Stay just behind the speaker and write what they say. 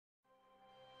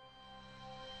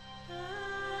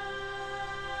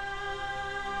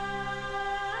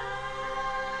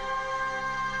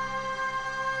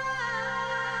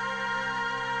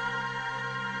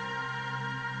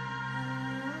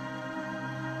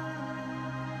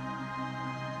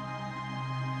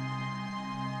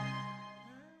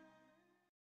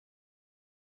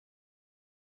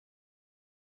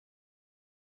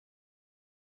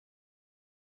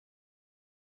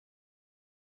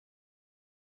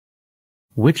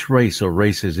Which race or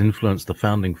races influenced the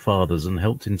founding fathers and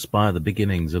helped inspire the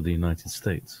beginnings of the United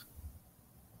States?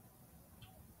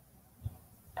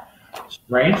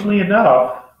 Strangely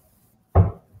enough,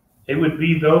 it would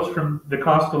be those from the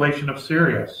constellation of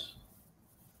Sirius.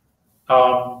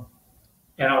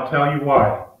 And I'll tell you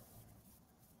why.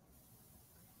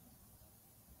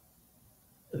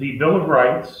 The Bill of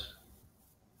Rights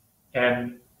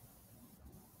and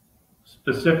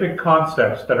specific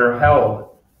concepts that are held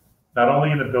not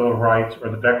only in the Bill of Rights or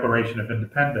the Declaration of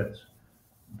Independence,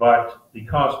 but the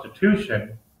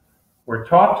Constitution were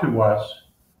taught to us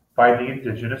by the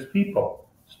indigenous people,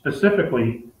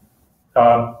 specifically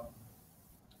the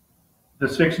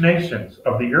Six Nations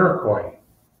of the Iroquois.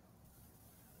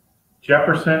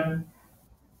 Jefferson,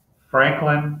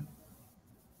 Franklin,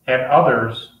 and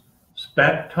others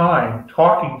spent time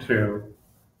talking to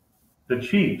the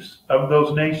chiefs of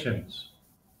those nations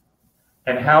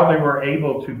and how they were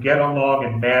able to get along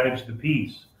and manage the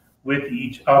peace with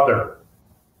each other.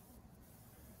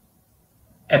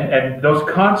 And those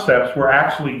concepts were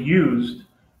actually used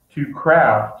to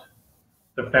craft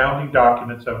the founding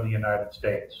documents of the United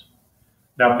States.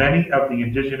 Now, many of the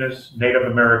indigenous Native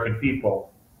American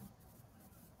people,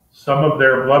 some of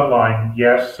their bloodline,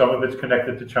 yes, some of it's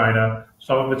connected to China,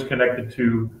 some of it's connected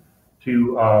to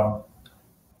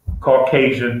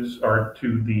Caucasians or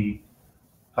to the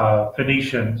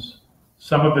Phoenicians.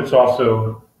 Some of it's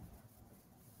also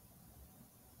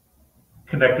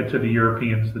connected to the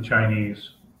Europeans, the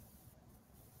Chinese.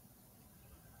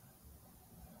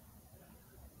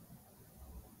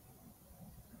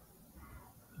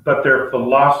 But their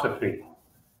philosophy,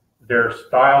 their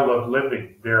style of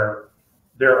living, their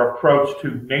approach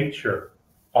to nature,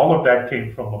 all of that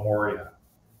came from Lemuria.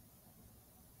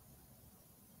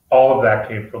 All of that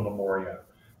came from Lemuria.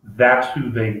 That's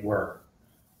who they were.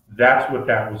 That's what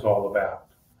that was all about.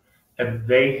 And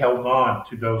they held on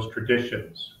to those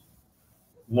traditions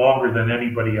longer than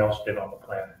anybody else did on the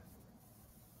planet.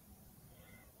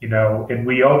 You know, and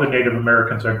we owe the Native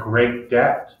Americans a great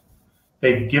debt.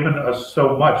 They've given us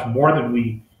so much, more than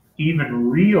we even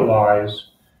realize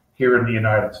here in the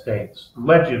United States.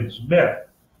 Legends, myth,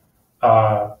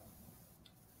 and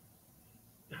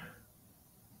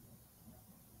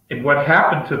what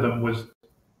happened to them was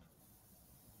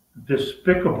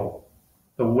despicable,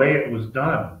 the way it was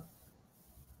done.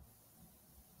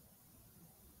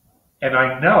 And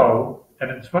I know,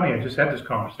 and it's funny, I just had this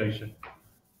conversation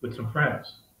with some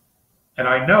friends, and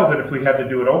I know that if we had to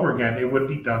do it over again, it would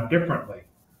be done differently,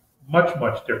 much,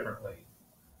 much differently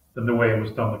than the way it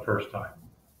was done the first time.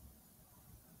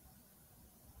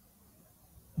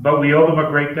 But we owe them a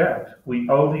great debt. We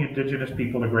owe the indigenous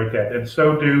people a great debt, and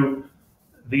so do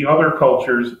the other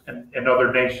cultures and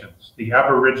other nations, the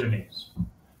Aborigines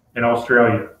in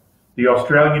Australia. The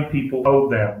Australian people owe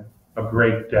them a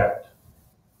great debt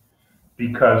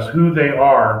because who they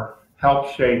are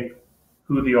helped shape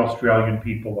who the Australian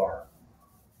people are.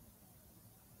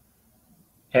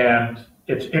 And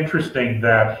it's interesting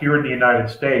that here in the United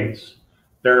States,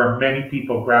 there are many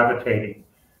people gravitating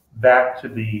back to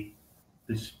the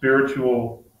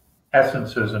spiritual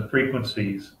essences and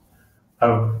frequencies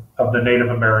of the Native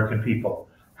American people,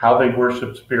 how they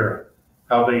worship spirit,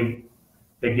 how they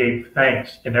gave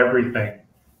thanks in everything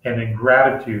and in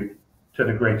gratitude to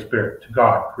the Great Spirit, to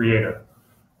God, Creator.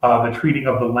 The treating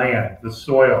of the land, the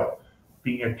soil,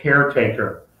 being a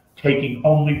caretaker, taking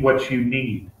only what you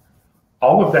need.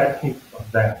 All of that came from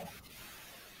them.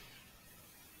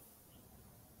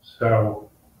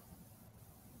 So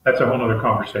that's a whole other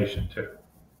conversation too.